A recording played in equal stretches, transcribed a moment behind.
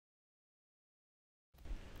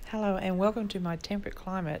Hello and welcome to my temperate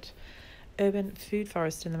climate urban food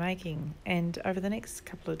forest in the making. And over the next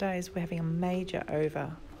couple of days we're having a major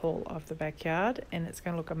overhaul of the backyard and it's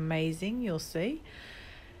going to look amazing, you'll see.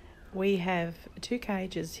 We have 2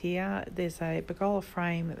 cages here. There's a pergola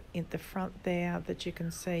frame in the front there that you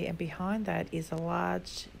can see, and behind that is a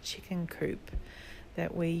large chicken coop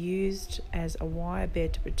that we used as a wire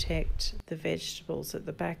bed to protect the vegetables at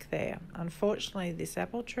the back there. Unfortunately, this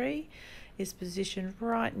apple tree is positioned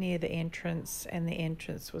right near the entrance, and the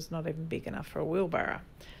entrance was not even big enough for a wheelbarrow.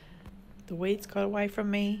 The weeds got away from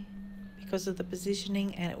me because of the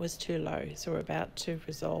positioning and it was too low, so we're about to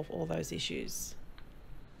resolve all those issues.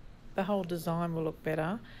 The whole design will look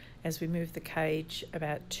better as we move the cage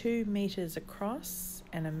about 2 meters across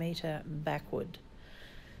and 1 meter backward.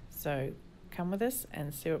 So come with us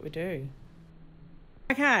and see what we do.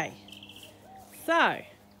 Okay, so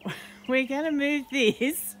we're going to move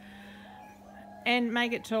this and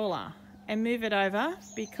make it taller and move it over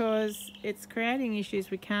because it's creating issues.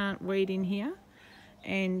 We can't weed in here,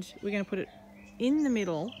 and we're going to put it in the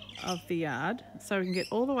middle of the yard so we can get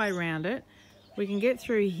all the way around it. We can get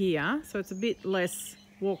through here, so it's a bit less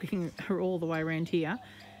walking all the way around here,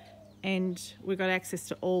 and we've got access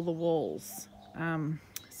to all the walls.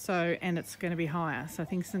 And it's going to be higher, so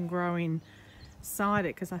things can grow inside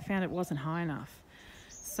it because I found it wasn't high enough.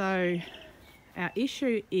 So our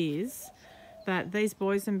issue is that these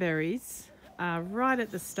boysenberries are right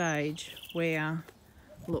at the stage where,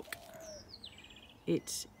 look,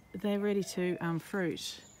 they're ready to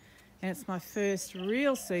fruit, and it's my first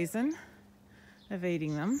real season of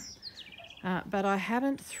eating them, but I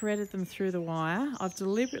haven't threaded them through the wire. I've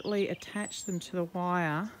deliberately attached them to the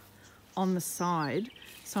wire on the side,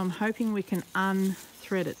 so I'm hoping we can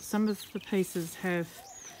unthread it. Some of the pieces have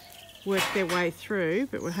worked their way through,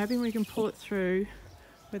 but we're hoping we can pull it through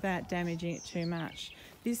without damaging it too much.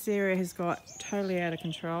 This area has got totally out of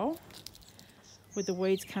control with the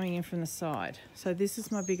weeds coming in from the side. So this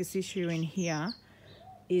is my biggest issue in here,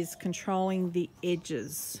 is controlling the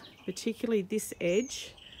edges, particularly this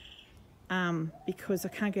edge, because I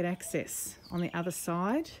can't get access on the other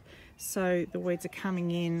side. So the weeds are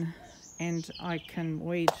coming in and I can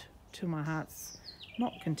weed till my heart's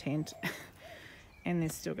not content and they're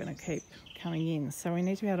still going to keep coming in. So we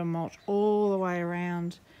need to be able to mulch all the way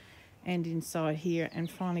around and inside here and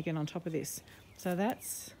finally get on top of this. So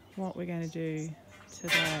that's what we're going to do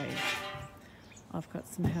today. I've got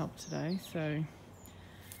some help today, so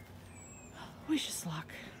wish us luck.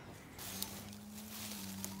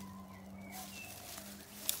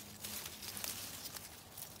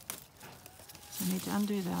 So I need to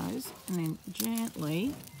undo those and then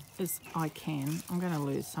gently as I can, I'm going to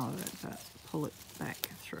lose some of it, but pull it back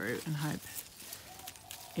through and hope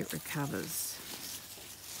it recovers.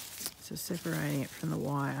 So separating it from the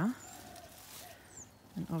wire,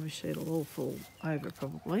 and obviously it'll all fall over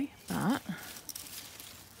probably, but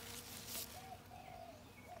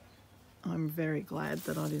I'm very glad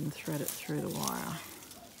that I didn't thread it through the wire.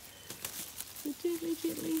 So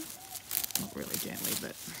gently, not really gently,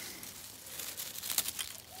 but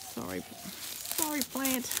sorry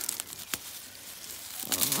plant.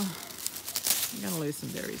 Oh, I'm going to lose some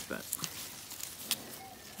berries, but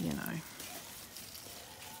you know,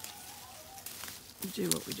 we do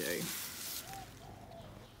what we do.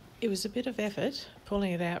 It was a bit of effort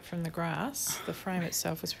pulling it out from the grass. The frame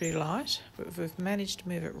itself was pretty light, but we've managed to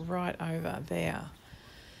move it right over there.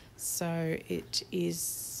 So it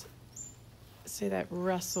is, see that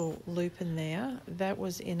Russell lupin there? That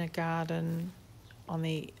was in a garden on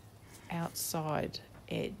the outside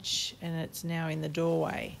edge, and it's now in the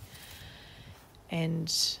doorway.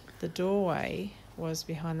 And the doorway was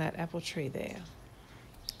behind that apple tree there.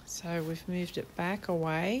 So we've moved it back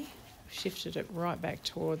away, shifted it right back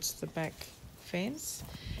towards the back fence,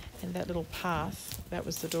 and that little path, that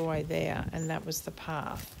was the doorway there, and that was the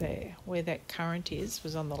path there. Where that current is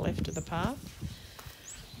was on the left of the path,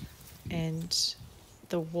 and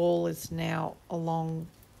the wall is now along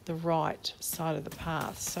the right side of the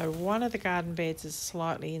path. So one of the garden beds is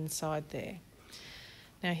slightly inside there.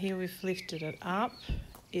 Now here we've lifted it up.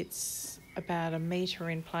 It's about 1 metre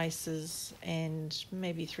in places and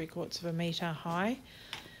maybe 3/4 of a metre high.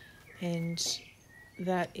 And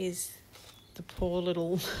that is the poor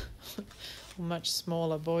little, much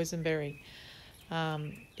smaller boysenberry.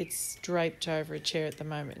 It's draped over a chair at the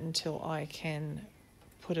moment until I can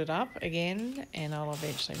put it up again, and I'll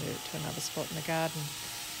eventually move it to another spot in the garden.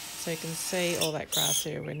 So you can see all that grass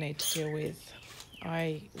area we need to deal with.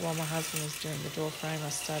 While my husband was doing the door frame, I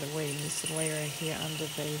started weeding this little area here under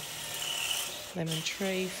the lemon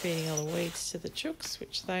tree, feeding all the weeds to the chooks,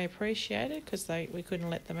 which they appreciated because we couldn't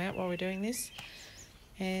let them out while we're doing this.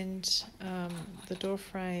 And the door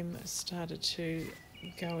frame started to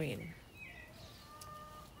go in.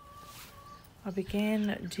 I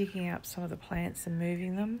began digging up some of the plants and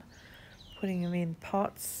moving them, putting them in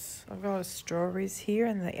pots. I've got strawberries here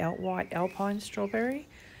and the white alpine strawberry,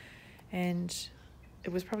 and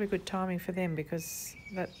it was probably good timing for them because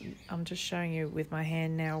I'm just showing you with my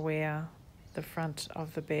hand now where the front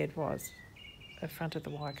of the bed was, the front of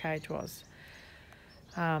the wire cage was.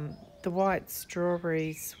 The white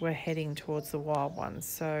strawberries were heading towards the wild ones,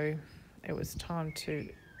 so it was time to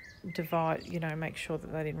divide, make sure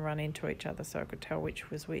that they didn't run into each other so I could tell which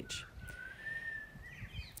was which.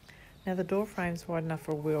 Now the door frame's wide enough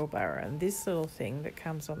for a wheelbarrow, and this little thing that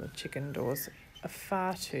comes on the chicken doors are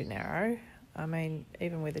far too narrow. I mean,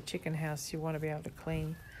 even with a chicken house, you want to be able to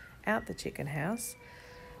clean out the chicken house.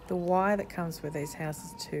 The wire that comes with these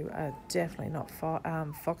houses too are definitely not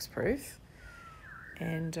fox-proof.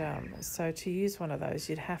 And so to use one of those,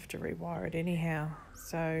 you'd have to rewire it anyhow.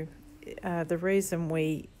 So the reason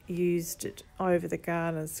we used it over the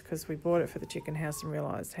garden is because we bought it for the chicken house and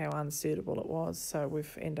realised how unsuitable it was. So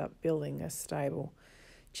we've ended up building a stable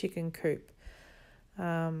chicken coop.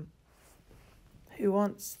 Who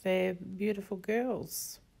wants their beautiful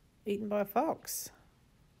girls eaten by a fox?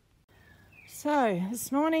 So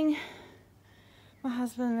this morning, my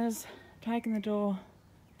husband has taken the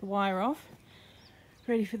wire off,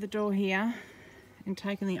 ready for the door here, and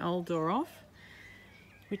taken the old door off,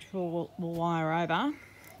 which we'll wire over.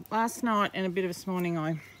 Last night and a bit of this morning,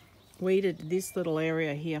 I weeded this little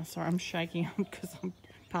area here. Sorry, I'm shaking because I'm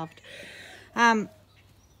puffed. Hang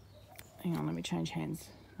on, let me change hands.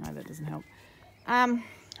 No, that doesn't help.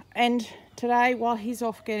 And today, while he's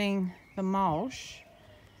off getting the mulch,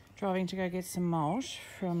 driving to go get some mulch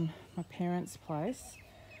from my parents' place,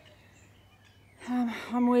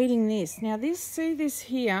 I'm weeding this. Now see this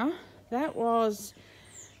here, that was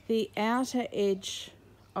the outer edge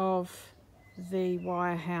of the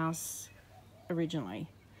wire house originally.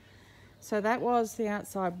 So that was the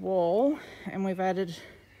outside wall, and we've added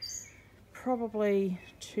probably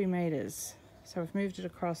 2 meters. So we've moved it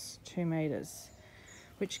across 2 meters,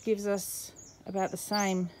 which gives us about the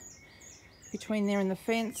same between there and the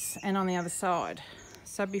fence and on the other side.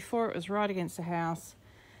 So before it was right against the house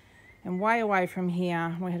and way away from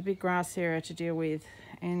here. We had a big grass area to deal with,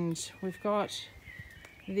 and we've got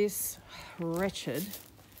this wretched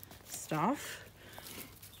stuff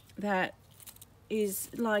that is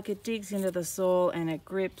like, it digs into the soil and it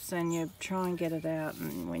grips, and you try and get it out,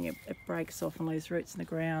 and when it breaks off and leaves roots in the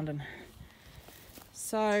ground. And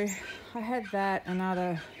so I had that and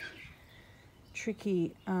other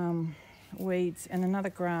tricky weeds and another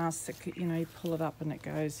grass that, you pull it up and it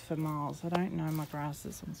goes for miles. I don't know my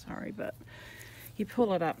grasses, I'm sorry, but you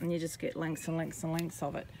pull it up and you just get lengths and lengths and lengths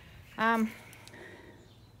of it.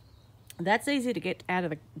 That's easy to get out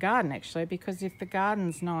of the garden actually, because if the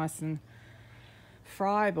garden's nice and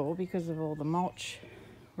friable because of all the mulch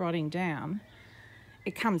rotting down,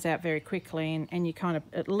 it comes out very quickly, and you kind of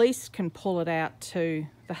at least can pull it out to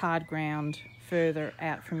the hard ground further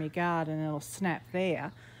out from your garden and it'll snap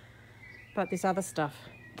there. But this other stuff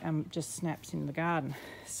just snaps in the garden.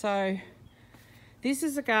 So this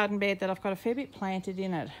is a garden bed that I've got a fair bit planted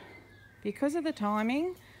in it. Because of the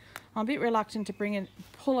timing, I'm a bit reluctant to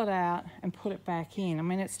pull it out and put it back in. I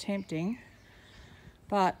mean, it's tempting,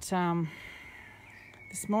 but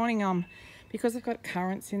this morning because I've got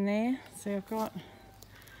currants in there, see I've got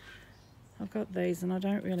these, and I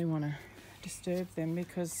don't really want to disturb them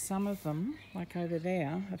because some of them, like over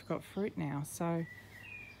there, have got fruit now. So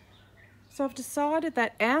I've decided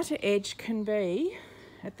that outer edge can be,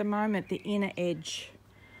 at the moment, the inner edge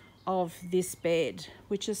of this bed,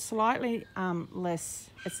 which is slightly less,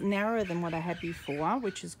 it's narrower than what I had before,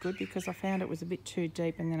 which is good because I found it was a bit too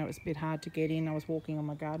deep and then it was a bit hard to get in. I was walking on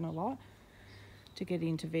my garden a lot to get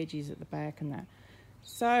into veggies at the back and that.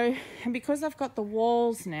 So, and because I've got the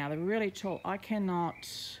walls now, they're really tall, I cannot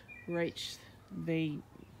reach the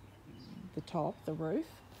top, the roof.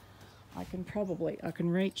 I can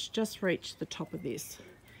just reach the top of this.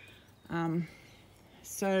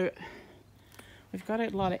 So we've got a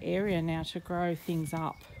lot of area now to grow things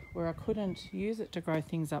up, where I couldn't use it to grow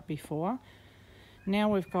things up before.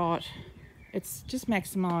 Now it's just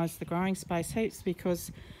maximised the growing space heaps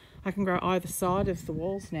because I can grow either side of the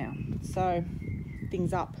walls now. So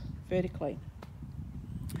things up vertically.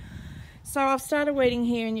 So I've started weeding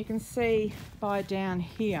here, and you can see by down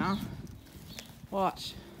here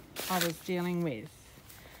what I was dealing with.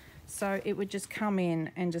 So it would just come in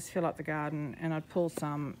and just fill up the garden, and I'd pull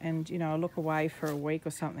some and, you know, I'd look away for a week or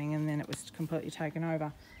something, and then it was completely taken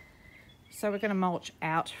over. So we're going to mulch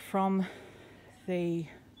out from the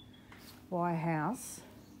wire house,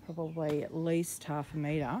 probably at least 1/2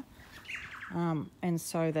 metre, and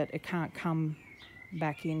so that it can't come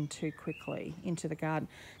back in too quickly into the garden.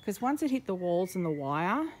 Because once it hit the walls and the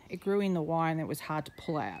wire, it grew in the wire and it was hard to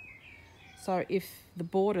pull out. So if the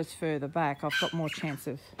border's further back, I've got more chance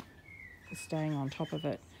of staying on top of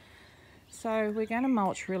it. So we're going to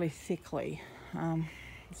mulch really thickly.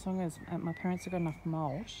 As long as my parents have got enough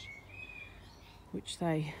mulch, which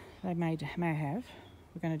they may have,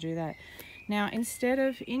 we're going to do that. Now, instead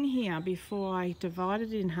of in here, before I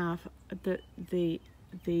divided it in half, the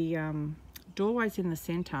doorway's in the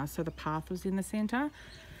centre, so the path was in the centre.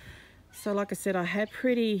 So like I said, I had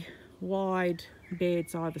pretty wide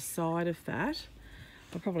beds either side of that.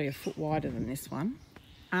 They're probably a foot wider than this one.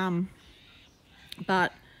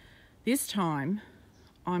 But this time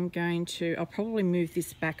I'll probably move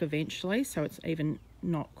this back eventually, so it's even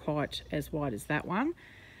not quite as wide as that one.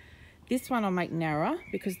 This one I'll make narrower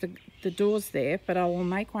because the door's there, but I will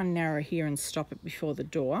make one narrower here and stop it before the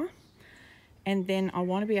door. And then I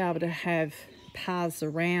want to be able to have paths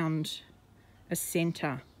around a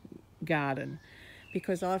centre garden,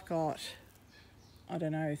 because I've got, I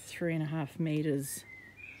don't know, 3.5 metres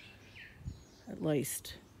at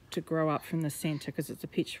least to grow up from the centre, because it's a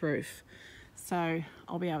pitch roof. So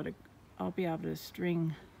I'll be able to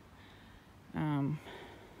string hang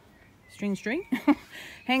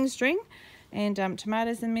string, and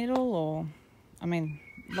tomatoes in the middle, or I mean,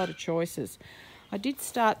 a lot of choices. I did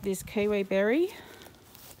start this kiwi berry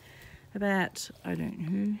about, I don't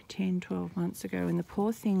know, 10, 12 months ago, and the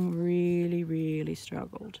poor thing really, really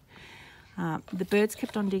struggled. The birds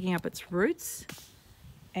kept on digging up its roots,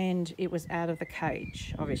 and it was out of the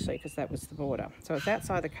cage, obviously, because that was the border. So it's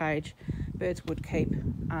outside the cage. Birds would keep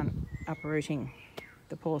uprooting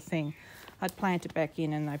the poor thing. I'd plant it back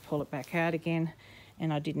in and they pull it back out again,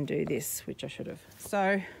 and I didn't do this, which I should have.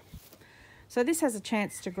 So this has a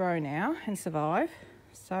chance to grow now and survive.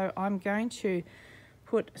 So I'm going to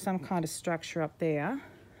put some kind of structure up there,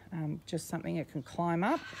 just something it can climb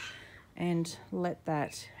up, and let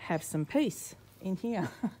that have some peace in here,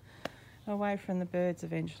 away from the birds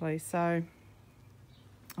eventually. So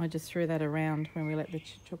I just threw that around when we let the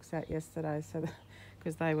chooks out yesterday, so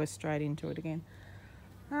because they were straight into it again.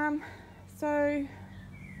 So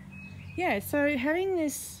yeah, so having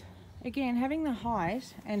this, again, having the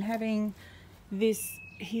height and having this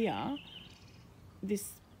here,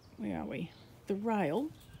 where are we? The rail,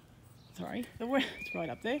 sorry, it's right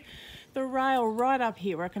up there. The rail right up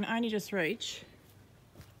here where I can only just reach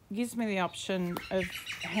gives me the option of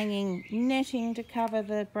hanging netting to cover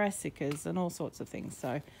the brassicas and all sorts of things.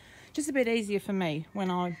 So just a bit easier for me when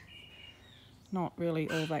I'm not really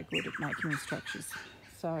all that good at making structures.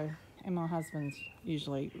 So, and my husband's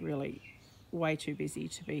usually really way too busy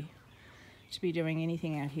to be doing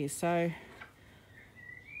anything out here. So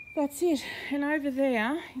that's it. And over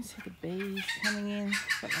there, you can see the bees coming in.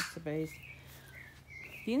 Got lots of bees.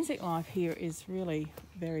 The insect life here is really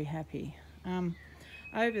very happy.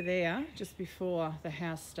 Over there, just before the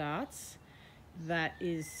house starts, that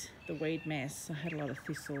is the weed mess. I had a lot of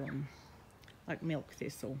thistle and like milk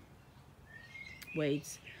thistle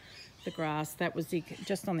weeds. The grass, that was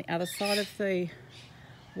just on the other side of the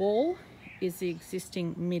wall is the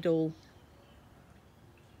existing middle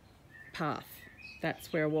path.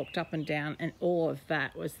 That's where I walked up and down, and all of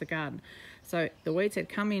that was the garden. So the weeds had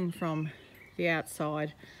come in from the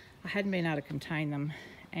outside. I hadn't been able to contain them,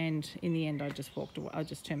 and in the end I just walked away. I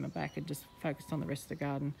just turned my back and just focused on the rest of the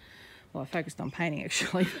garden. Well, I focused on painting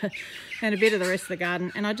actually, and a bit of the rest of the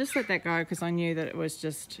garden, and I just let that go because I knew that it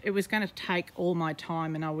was going to take all my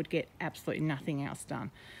time and I would get absolutely nothing else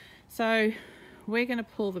done. So we're going to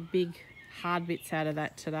pull the big hard bits out of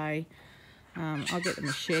that today. I'll get the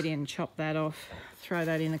machete and chop that off, throw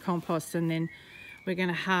that in the compost, and then we're going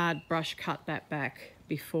to hard brush cut that back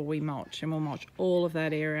before we mulch, and we'll mulch all of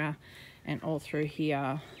that area and all through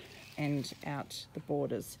here and out the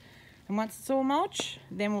borders. And once it's all mulch,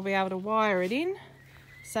 then we'll be able to wire it in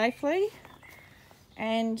safely,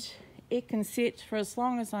 and it can sit for as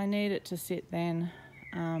long as I need it to sit then,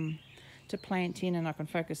 to plant in, and I can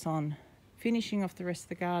focus on finishing off the rest of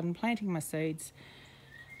the garden, planting my seeds,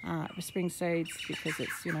 spring seeds, because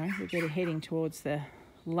it's, you know, we're heading towards the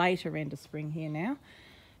later end of spring here now,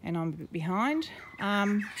 and I'm a bit behind.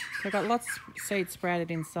 I've got lots of seeds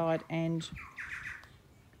sprouted inside, and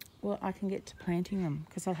well, I can get to planting them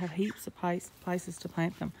because I'll have heaps of places to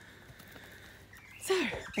plant them. So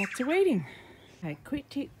back to weeding. Okay, quick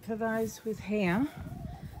tip for those with hair,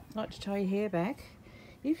 like to tie your hair back.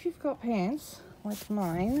 If you've got pants like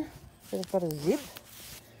mine that have got a zip,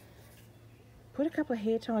 put a couple of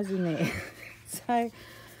hair ties in there.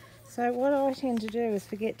 So what I tend to do is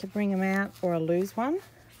forget to bring them out, or I lose one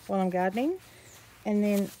while I'm gardening, and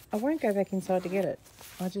then I won't go back inside to get it.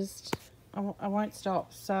 I won't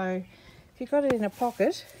stop. So if you've got it in a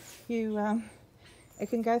pocket, it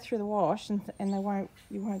can go through the wash, and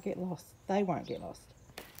you won't get lost. They won't get lost.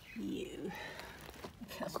 Look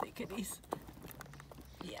how thick it is.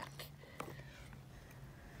 Yuck.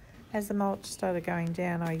 As the mulch started going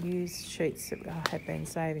down, I used sheets that I had been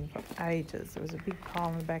saving for ages. There was a big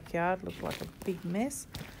pile in the backyard, looked like a big mess.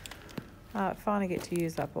 Finally get to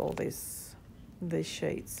use up all these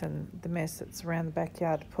sheets and the mess that's around the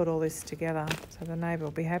backyard to put all this together, so the neighbour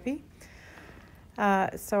will be happy.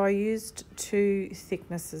 So I used 2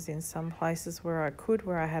 thicknesses in some places where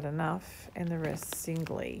I had enough, and the rest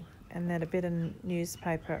singly, and then a bit of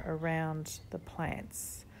newspaper around the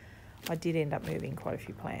plants. I did end up moving quite a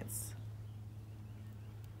few plants.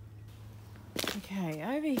 Okay,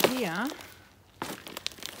 over here,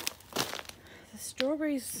 the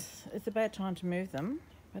strawberries, it's about time to move them,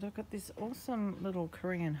 but I've got this awesome little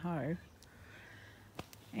Korean hoe,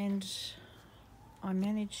 and I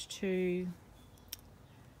managed to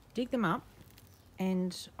dig them up,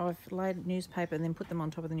 and I've laid newspaper and then put them on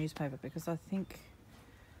top of the newspaper because I think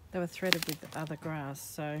they were threaded with the other grass.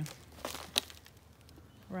 So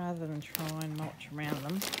rather than try and mulch around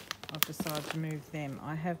them, I've decided to move them.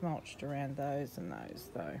 I have mulched around those and those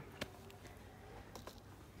though.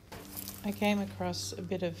 I came across a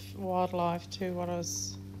bit of wildlife too while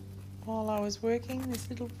I was working. This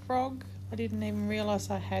little frog. I didn't even realise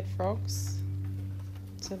I had frogs,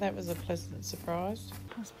 so that was a pleasant surprise.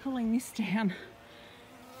 I was pulling this down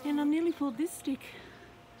and I nearly pulled this stick,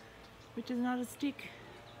 which is not a stick.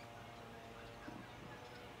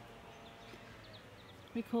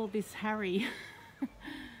 We call this Harry.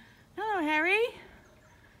 Hello, Harry.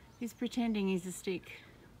 He's pretending he's a stick.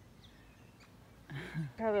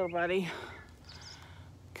 Go, little buddy.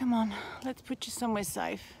 Come on, let's put you somewhere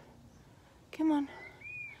safe. Come on.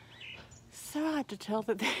 So hard to tell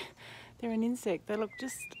that they're an insect. They look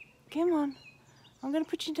just... Come on. I'm going to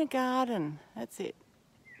put you in a garden. That's it.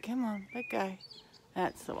 Come on, let go.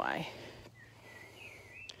 That's the way.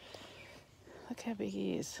 Look how big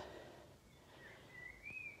he is.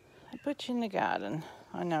 I put you in the garden.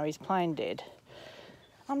 I know he's plain dead.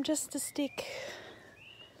 I'm just a stick.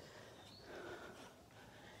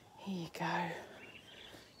 Here you go.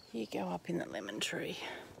 Here you go up in the lemon tree.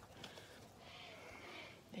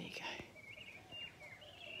 There you go.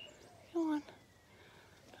 Come on.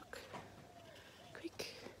 Look.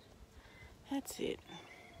 Quick. That's it.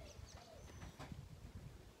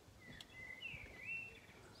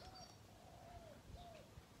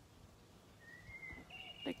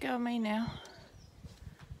 Let go of me now.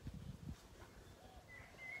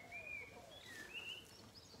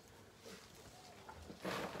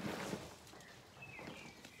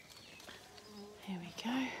 Here we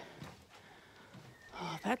go.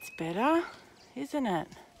 Oh, that's better, isn't it?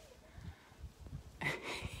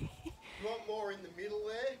 Want more in the middle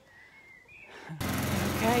there?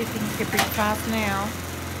 Okay, things get pretty fast now.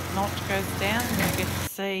 Mulch goes down and you'll get to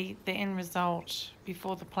see the end result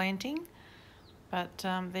before the planting. But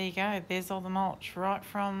there you go, there's all the mulch right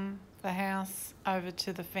from the house over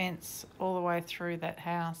to the fence, all the way through that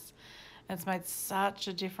house. It's made such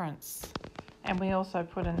a difference. And we also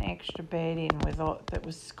put an extra bed in that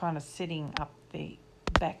was kind of sitting up the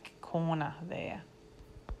back corner there.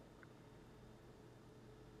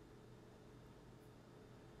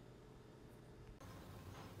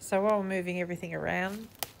 So while we're moving everything around,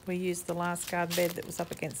 we used the last garden bed that was up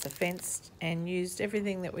against the fence and used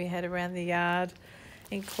everything that we had around the yard,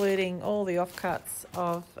 including all the offcuts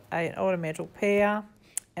of an ornamental pear,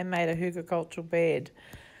 and made a hugelkultur bed.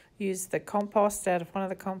 Used the compost out of one of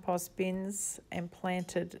the compost bins and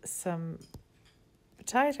planted some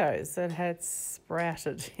potatoes that had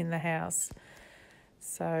sprouted in the house.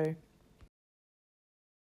 So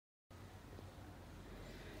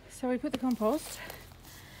we put the compost.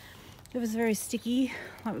 It was very sticky,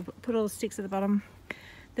 like we put all the sticks at the bottom,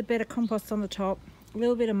 the bed of compost on the top, a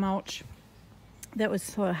little bit of mulch that was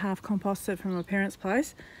sort of half composted from my parents'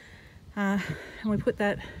 place, and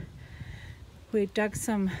we dug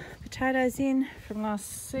some potatoes in from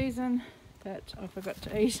last season that I forgot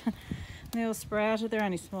to eat. They all sprouted, they're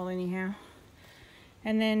only small anyhow.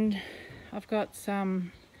 And then I've got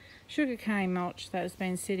some sugarcane mulch that has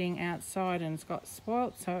been sitting outside and it's got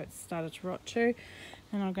spoilt, so it's started to rot too.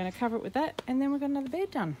 And I'm going to cover it with that, and then we've got another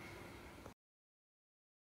bed done.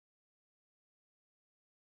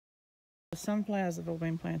 The sunflowers have all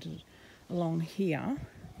been planted along here,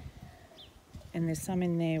 and there's some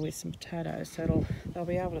in there with some potatoes, so they'll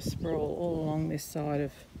be able to sprawl all along this side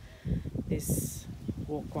of this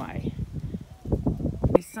walkway.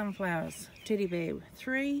 These sunflowers, teddy bear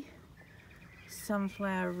 3,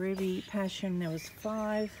 sunflower ruby passion there was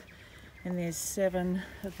 5, and there's 7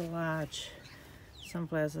 of the large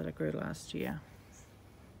sunflowers that I grew last year.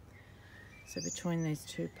 So between these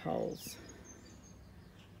 2 poles.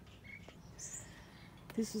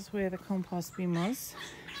 This is where the compost bin was.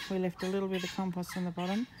 We left a little bit of compost on the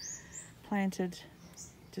bottom, planted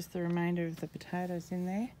just the remainder of the potatoes in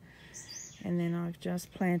there, and then I've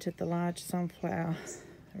just planted the large sunflower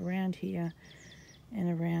around here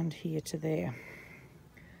and around here to there.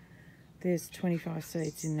 There's 25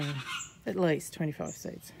 seeds in there, at least 25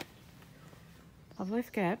 seeds. I've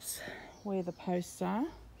left gaps where the posts are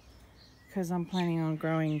because I'm planning on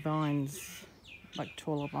growing vines, like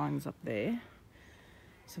taller vines up there.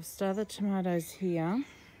 So I've started tomatoes here,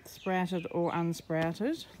 sprouted or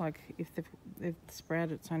unsprouted. Like if they've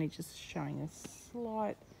sprouted, it's only just showing a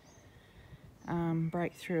slight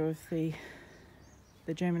breakthrough of the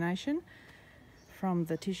germination from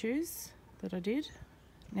the tissues that I did.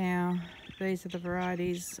 Now these are the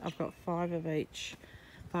varieties. I've got 5 of each,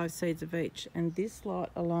 5 seeds of each, and this lot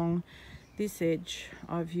along this edge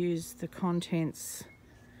I've used the contents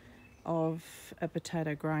of a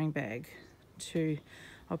potato growing bag to,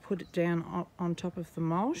 I put it down on top of the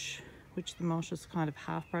mulch, which the mulch is kind of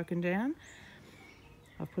half broken down.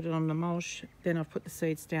 I've put it on the mulch, then I've put the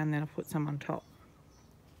seeds down, then I've put some on top.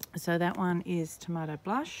 So that one is tomato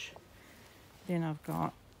blush, then I've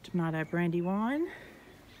got tomato brandywine,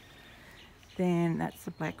 then that's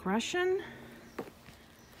the black Russian,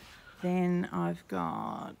 then I've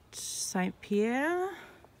got Saint Pierre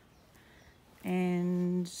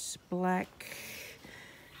and black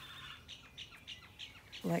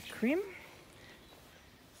Krim.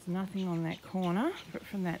 There's nothing on that corner, but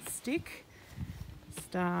from that stick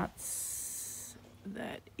starts,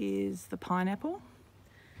 that is the pineapple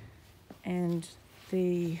and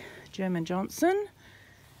the German Johnson,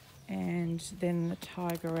 and then the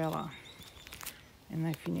Tigerella, and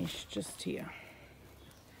they finish just here.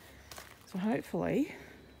 So hopefully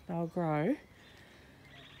they'll grow.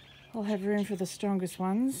 I'll have room for the strongest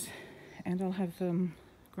ones, and I'll have them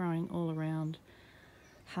growing all around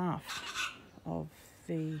half of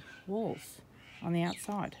the walls on the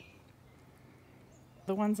outside.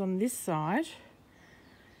 The ones on this side,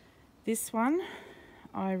 this one,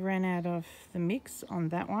 I ran out of the mix on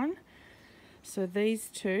that one. So these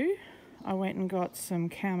 2, I went and got some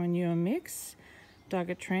cow manure mix, dug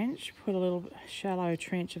a trench, put a little shallow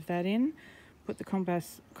trench of that in, put the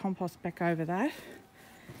compost back over that.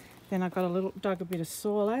 Then I dug a bit of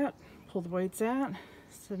soil out, pulled the weeds out,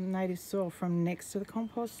 some native soil from next to the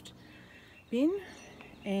compost bin,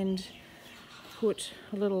 and put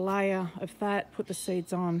a little layer of that, put the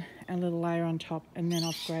seeds on, and a little layer on top, and then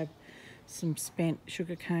I've grabbed some spent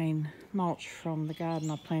sugarcane mulch from the garden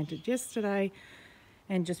I planted yesterday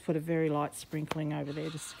and just put a very light sprinkling over there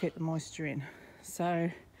just to keep the moisture in. So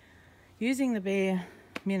using the bare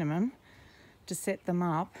minimum to set them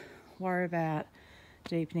up, worry about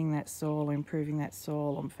deepening that soil, improving that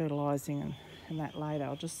soil, and fertilising and that later.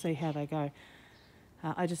 I'll just see how they go.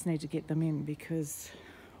 I just need to get them in because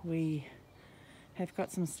we have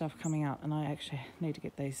got some stuff coming up, and I actually need to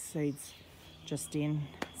get these seeds just in,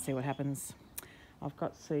 see what happens. I've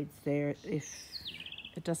got seeds there. If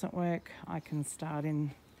it doesn't work, I can start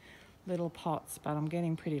in little pots, but I'm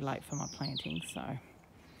getting pretty late for my planting, so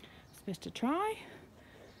it's best to try.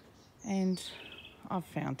 And I've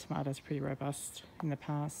found tomatoes pretty robust in the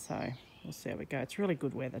past, so we'll see how we go. It's really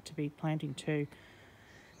good weather to be planting too.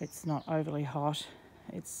 It's not overly hot.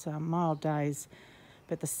 It's mild days,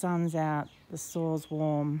 but the sun's out, the soil's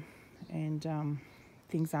warm, and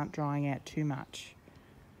things aren't drying out too much.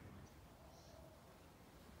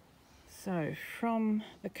 So from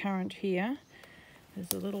the currant here,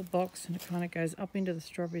 there's a little box and it kind of goes up into the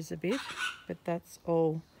strawberries a bit, but that's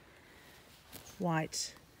all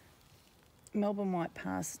white, Melbourne white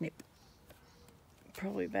parsnip,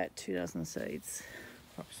 probably about 2 dozen seeds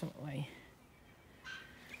approximately.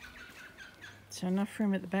 So enough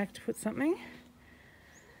room at the back to put something.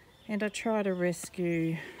 And I try to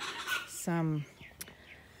rescue some,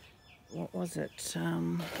 what was it,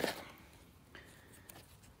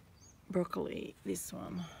 broccoli, this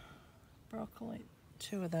one, broccoli,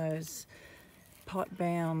 2 of those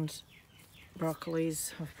pot-bound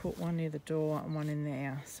broccolis. I've put one near the door and one in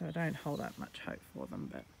there, so I don't hold up much hope for them,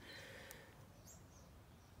 but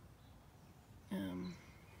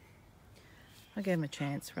I gave them a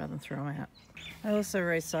chance rather than throw them out. I also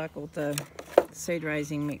recycled the seed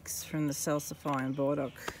raising mix from the Salsify and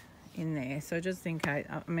Bordeaux in there. So just in case,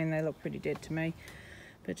 I mean they look pretty dead to me,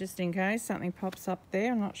 but just in case something pops up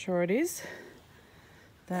there, I'm not sure it is.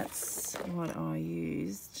 That's what I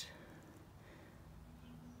used.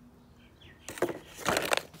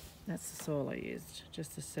 That's the soil I used,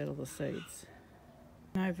 just to settle the seeds.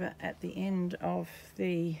 Over at the end of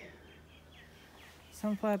the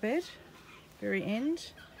sunflower bed, very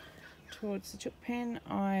end, towards the chook pen,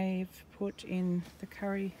 I've put in the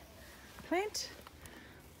curry plant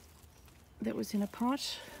that was in a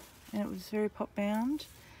pot, and it was very pot bound,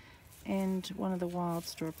 and one of the wild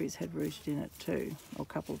strawberries had rooted in it too, or a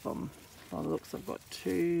couple of them. By the looks, I've got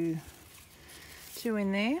two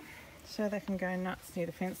in there, so they can go nuts near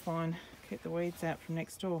the fence line, keep the weeds out from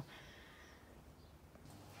next door.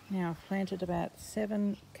 Now I've planted about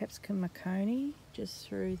 7 capsicum maconi just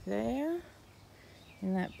through there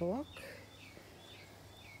in that block.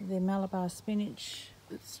 The Malabar spinach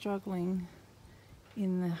that's struggling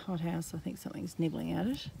in the hothouse, I think something's nibbling at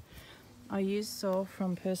it. I use soil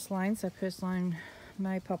from purslane, so purslane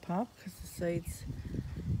may pop up because the seeds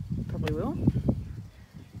probably will.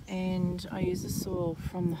 And I use the soil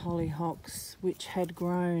from the hollyhocks, which had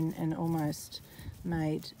grown and almost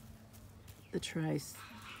made the trace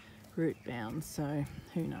root bound, so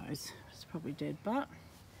who knows, it's probably dead, but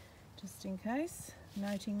just in case,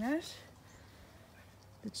 noting that.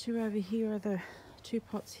 The two over here are the 2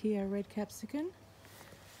 pots here, red capsicum,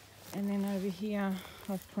 and then over here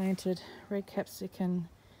I've planted red capsicum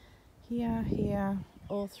here,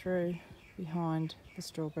 all through behind the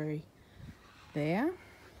strawberry there.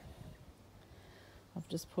 I've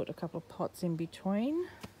just put a couple of pots in between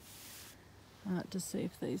to see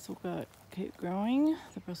if these will keep growing,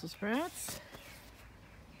 the Brussels sprouts.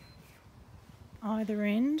 Either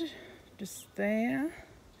end, just there,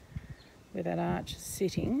 where that arch is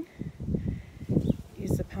sitting,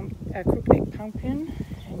 is the crookneck pumpkin,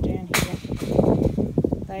 and down here,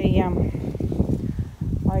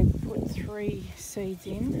 I put 3 seeds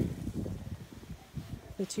in,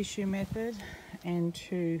 the tissue method, and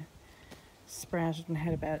 2 sprouted and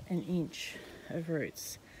had about 1 inch of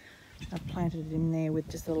roots. I've planted it in there with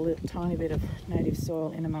just a little tiny bit of native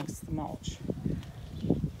soil in amongst the mulch.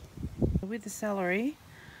 With the celery,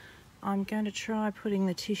 I'm going to try putting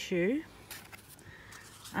the tissue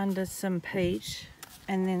under some peat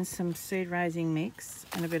and then some seed raising mix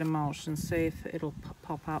and a bit of mulch, and see if it'll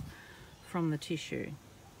pop up from the tissue.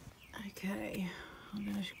 Okay,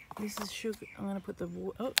 this is sugar. I'm going to put the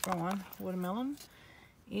watermelon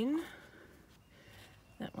in.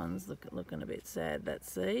 That one's looking a bit sad, that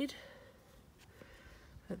seed.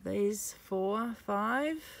 But these 4,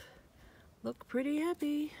 5 look pretty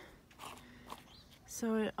happy.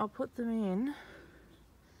 So I'll put them in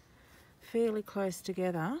fairly close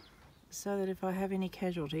together so that if I have any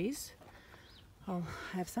casualties, I'll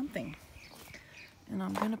have something. And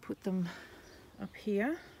I'm going to put them up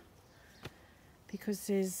here because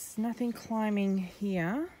there's nothing climbing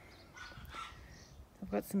here.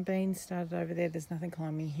 I've got some beans started over there. There's nothing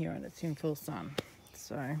climbing here, and it's in full sun,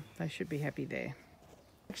 so they should be happy there.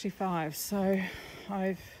 Actually 5, so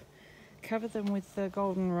I've covered them with the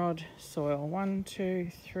goldenrod soil. 1, 2,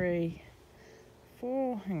 3,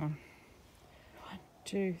 4. Hang on. 1,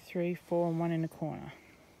 2, 3, 4, and 1 in the corner.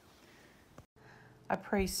 I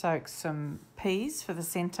pre-soaked some peas for the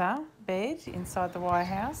centre bed inside the wire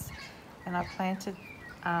house, and I planted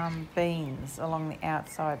beans along the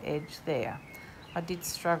outside edge there. I did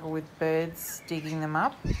struggle with birds digging them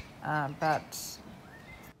up, but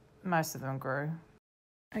most of them grew.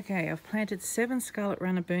 Okay, I've planted 7 scarlet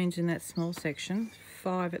runner beans in that small section,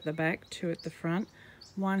 5 at the back, 2 at the front.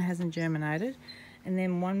 1 hasn't germinated, and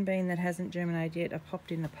then 1 bean that hasn't germinated yet I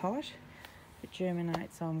popped in the pot. It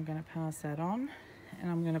germinates, so I'm going to pass that on, and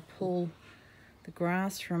I'm going to pull the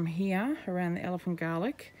grass from here around the elephant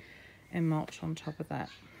garlic and mulch on top of that.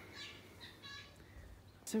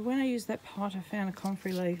 So when I used that pot, I found a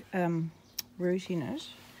comfrey leaf root in it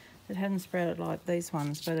that hadn't sprouted like these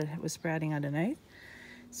ones, but it was sprouting underneath.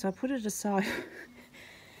 So I put it aside,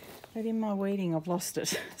 but in my weeding I've lost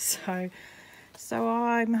it. So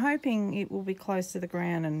I'm hoping it will be close to the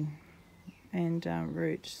ground and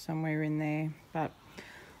root somewhere in there. But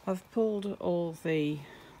I've pulled all the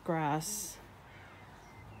grass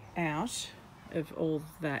out of all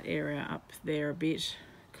that area up there a bit,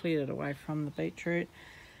 cleared it away from the beetroot,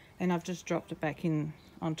 and I've just dropped it back in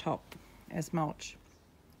on top as mulch.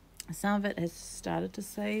 Some of it has started to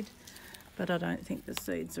seed, but I don't think the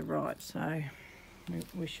seeds are right, so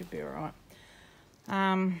we should be all right.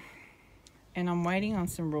 And I'm waiting on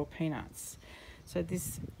some raw peanuts. So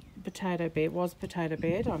this potato bed was potato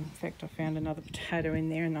bed. In fact, I found another potato in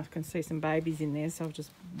there and I can see some babies in there, so I've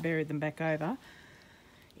just buried them back over.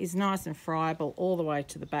 Is nice and friable all the way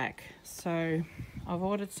to the back. So I've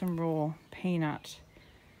ordered some raw peanuts,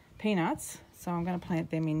 so I'm going to plant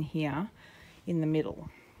them in here in the middle.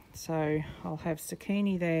 So I'll have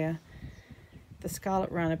zucchini there, the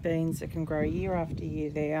scarlet runner beans that can grow year after year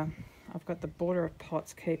there. I've got the border of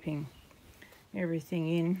pots keeping everything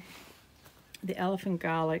in. The elephant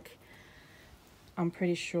garlic, I'm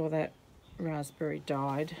pretty sure that raspberry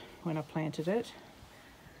died when I planted it.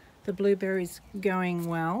 The blueberries going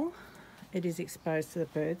well. It is exposed to the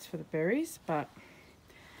birds for the berries, but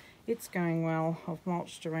it's going well. I've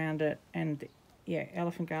mulched around it, and yeah,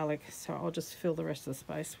 elephant garlic, so I'll just fill the rest of the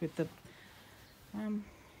space with the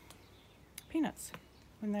peanuts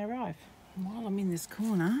when they arrive. And while I'm in this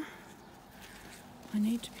corner, I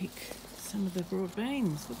need to pick some of the broad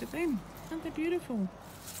beans. Look at them, aren't they beautiful?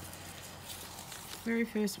 Very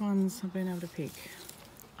first ones I've been able to pick.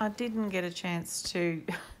 I didn't get a chance to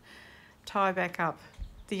tie back up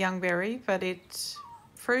the young berry, but it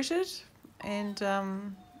fruited, and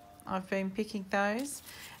I've been picking those,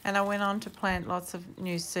 and I went on to plant lots of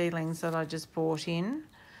new seedlings that I just bought in,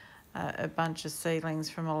 a bunch of seedlings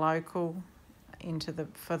from a local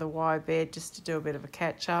for the Y bed, just to do a bit of a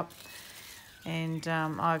catch up. And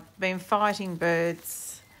I've been fighting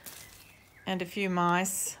birds and a few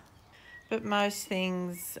mice, but most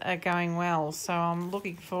things are going well, so I'm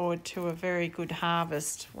looking forward to a very good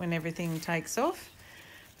harvest when everything takes off,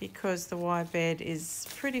 because the Y bed is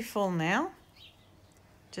pretty full now,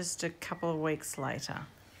 just a couple of weeks later.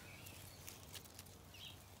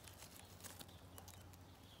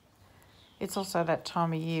 It's also that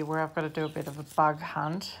time of year where I've got to do a bit of a bug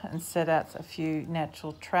hunt and set out a few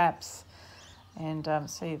natural traps. And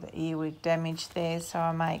see the earwig damage there, so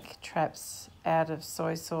I make traps out of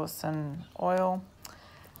soy sauce and oil,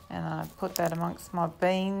 and I put that amongst my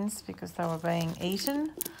beans because they were being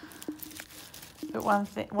eaten. But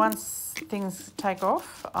once things take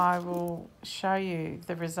off, I will show you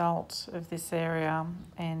the result of this area,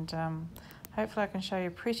 and hopefully I can show you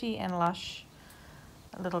a pretty and lush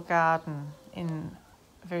little garden in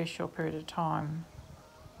a very short period of time.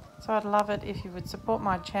 So I'd love it if you would support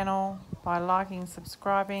my channel by liking,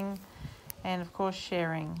 subscribing, and of course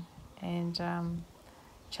sharing. And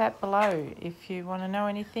chat below if you want to know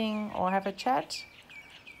anything or have a chat.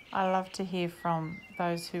 I love to hear from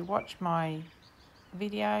those who watch my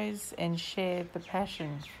videos and share the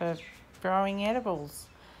passion for growing edibles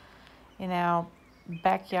in our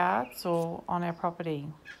backyards or on our property.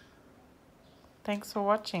 Thanks for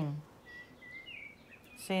watching.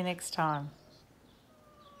 See you next time.